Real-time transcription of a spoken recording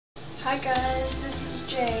Hi guys, this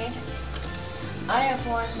is Jade. I have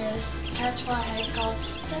worn this Laq Head called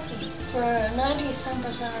Stuffy for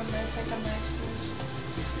 90% of my second life since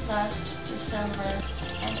last December,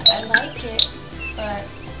 and I like it, but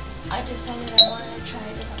I decided I wanted to try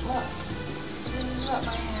a different look. This is what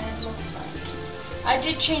my head looks like. I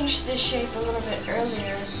did change the shape a little bit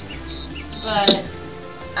earlier, but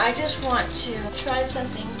I just want to try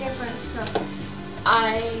something different, so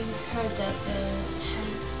I heard that the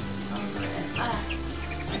heads over at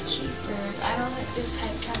Laq are cheaper. I don't think this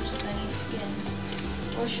head comes with any skins,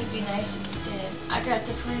 which would be nice if it did. I got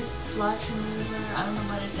the free blotch remover, I don't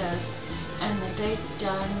know what it does, and the big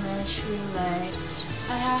done mesh relay.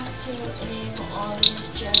 I have to enable all these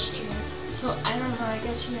gestures, so I don't know, I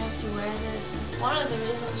guess you have to wear this. And one of the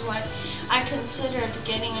reasons why I considered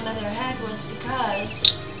getting another head was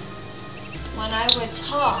because when I would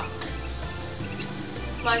talk,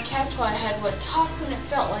 my Laq head would talk when it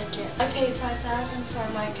felt like it. I paid $5,000 for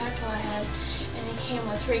my Laq head, and it came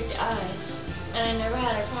with 3 eyes, and I never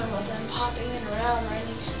had a problem with them popping it around or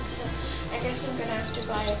anything, so I guess I'm gonna have to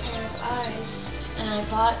buy a pair of eyes. And I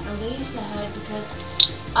bought the Lisa head because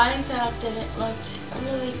I thought that it looked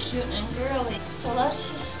really cute and girly. So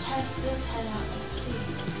let's just test this head out and see.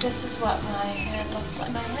 This is what my head looks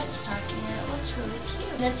like. My head's talking and it looks really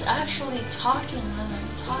cute. And it's actually talking while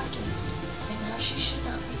I'm talking. And now she should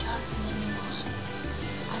not be talking anymore.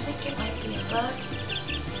 I think it might be a bug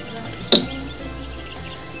that I'm experiencing.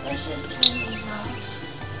 Let's just turn these off.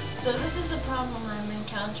 So this is a problem I'm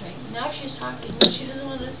encountering. Now she's talking, but she doesn't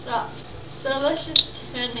want to stop. So let's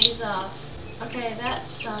just turn these off. Okay, that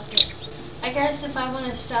stopped it. I guess if I want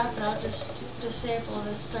to stop it, I'll just disable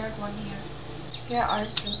this third one here. Here are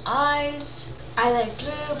some eyes. I like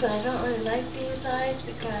blue, but I don't really like these eyes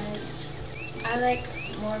because I like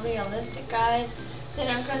more realistic eyes. Then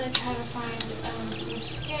I'm going to try to find some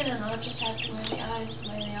skin, and I'll just have to wear the eyes the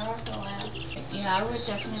way they are for a while. Yeah, I would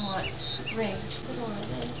definitely want range. Put over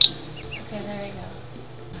this. Okay, there you go.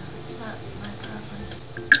 It's not my preference.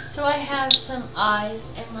 So I have some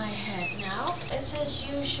eyes in my head now. It says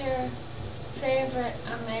use your favorite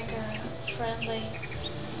omega-friendly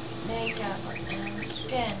makeup and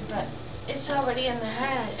skin, but it's already in the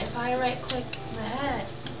head. If I right-click the head,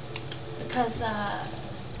 because,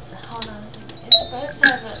 hold on a second. It's supposed to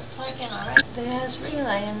have a plugin already that has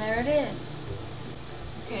relay, and there it is.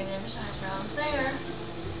 Okay, there's eyebrows there.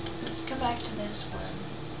 Let's go back to this one.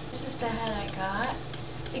 This is the head I got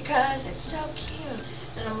because it's so cute.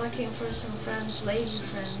 And I'm looking for some friends, lady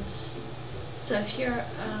friends. So if you're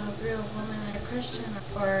a real woman and a Christian,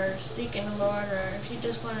 or seeking the Lord, or if you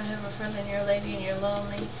just want to have a friend and you're a lady and you're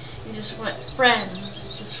lonely, you just want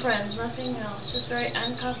friends, just friends, nothing else, just very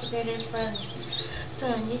uncomplicated friends,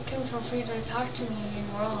 then you can feel free to talk to me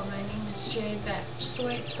in world. My name is Jaide Beck, just the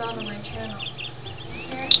way it's spelled on my channel.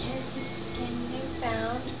 Here is the skin you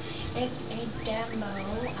found. It's a demo.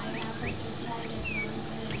 I haven't decided what I'm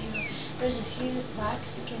going to do. There's a few Laq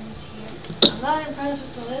skins here. I'm not impressed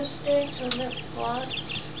with the lipsticks or lip gloss,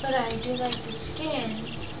 but I do like the skin.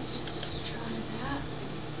 Let's just try that.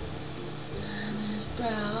 And there's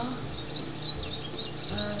brow.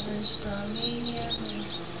 There's brow medium and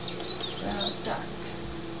brow dark.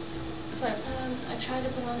 So I tried to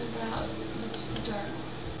put on the brow. That's the dark one.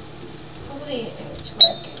 Hopefully it's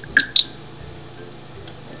working.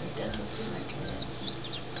 But it doesn't seem like it is.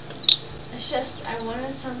 It's just, I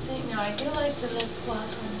wanted something. Now, I do like the lip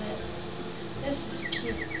gloss on this. This is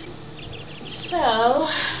cute. So,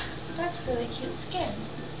 that's really cute skin.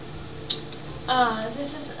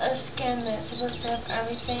 This is a skin that's supposed to have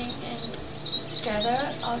everything in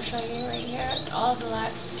together. I'll show you right here. All the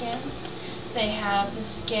Laq skins. They have the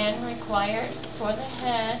skin required for the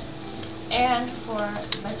head and for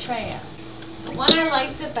Maitreya. The one I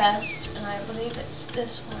like the best, and I believe it's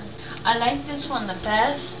this one. I like this one the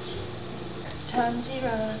best. Tone 0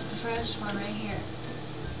 is the first one right here.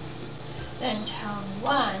 Then tone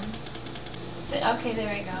 1. Okay,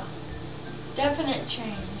 there we go. Definite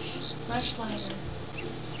change. Much lighter.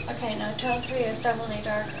 Okay, now tone 3 is definitely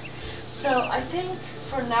darker. So I think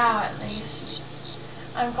for now at least,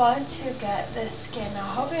 I'm going to get this skin. Now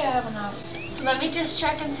hopefully I have enough. So let me just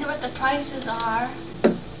check and see what the prices are.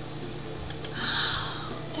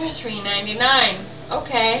 They're $3.99.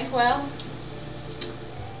 Okay, well,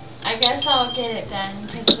 I guess I'll get it then,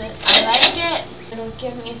 because I like it. It'll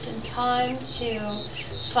give me some time to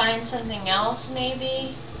find something else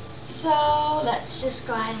maybe. So let's just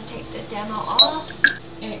go ahead and take the demo off.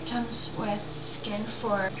 It comes with skin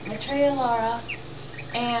for Maitreya Laura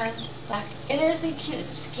and Laq. It is a cute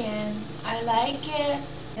skin. I like it.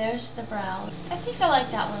 There's the brow. I think I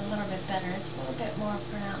like that one a little bit better. It's a little bit more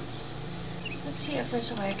pronounced. Let's see if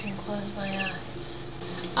there's a way I can close my eyes.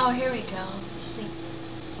 Oh, here we go. Sleep.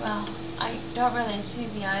 Well, I don't really see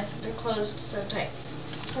the eyes. They're closed so tight.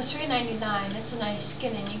 For $3.99, it's a nice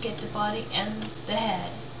skin and you get the body and the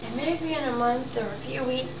head. And maybe in a month or a few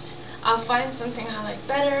weeks, I'll find something I like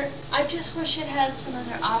better. I just wish it had some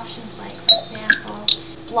other options, like, for example,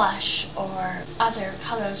 blush or other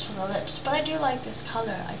colors for the lips. But I do like this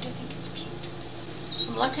color. I do think it's cute.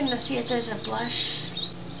 I'm looking to see if there's a blush.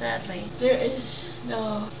 Sadly, there is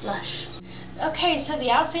no blush. Okay, so the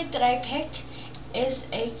outfit that I picked is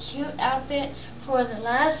a cute outfit for the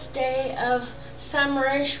last day of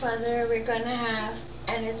summerish weather we're going to have.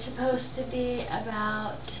 And it's supposed to be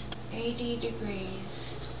about 80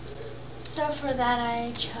 degrees. So for that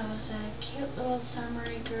I chose a cute little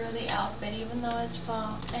summery girly outfit even though it's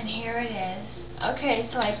fall. And here it is. Okay,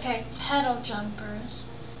 so I picked petal jumpers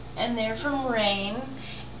and they're from Rain.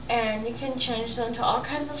 And you can change them to all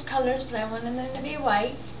kinds of colors, but I wanted them to be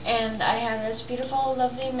white. And I have this beautiful,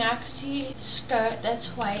 lovely maxi skirt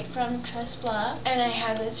that's white from Tres Blas. And I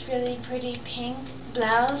have this really pretty pink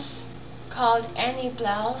blouse called Annie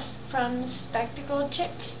Blouse from Spectacle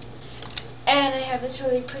Chick. And I have this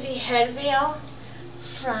really pretty head veil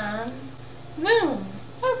from Moon.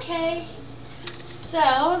 Okay, so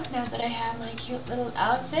now that I have my cute little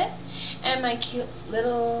outfit and my cute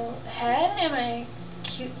little head and my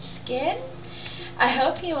cute skin, I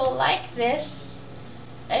hope you will like this.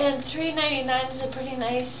 And $3.99 is a pretty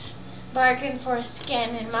nice bargain for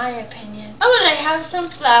skin in my opinion. Oh, and I have some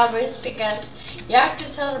flowers because you have to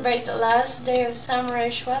celebrate the last day of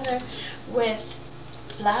summerish weather with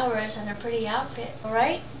flowers and a pretty outfit,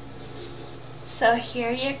 alright? So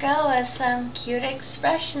here you go with some cute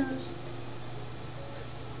expressions.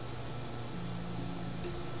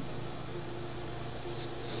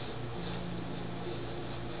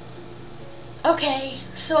 Okay,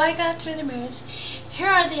 so I got through the moods. Here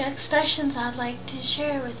are the expressions I'd like to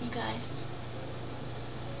share with you guys.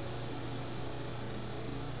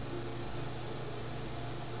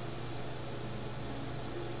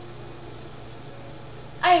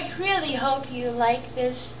 I really hope you like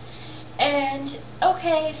this. And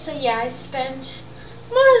okay, so yeah, I spent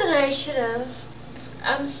more than I should have.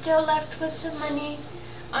 I'm still left with some money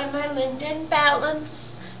on my Linden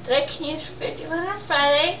balance that I can use for $51 on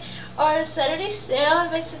Friday, or a Saturday sale to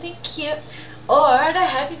buy something cute, or the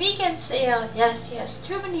Happy Weekend sale. Yes,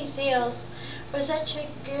 too many sales for such a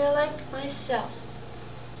girl like myself.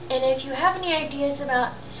 And if you have any ideas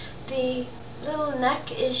about the little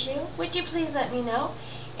neck issue, would you please let me know?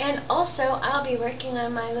 And also, I'll be working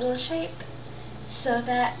on my little shape so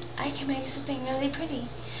that I can make something really pretty.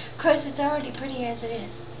 Of course, it's already pretty as it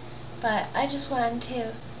is, but I just wanted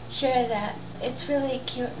to share that. It's really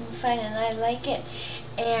cute and fun and I like it.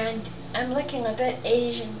 And I'm looking a bit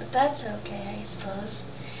Asian, but that's okay, I suppose.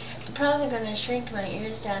 I'm probably going to shrink my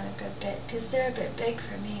ears down a good bit because they're a bit big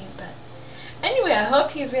for me. But anyway, I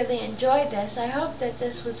hope you really enjoyed this. I hope that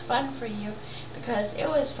this was fun for you because it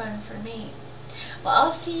was fun for me. Well,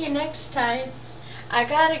 I'll see you next time. I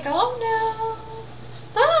gotta go now.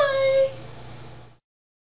 Bye!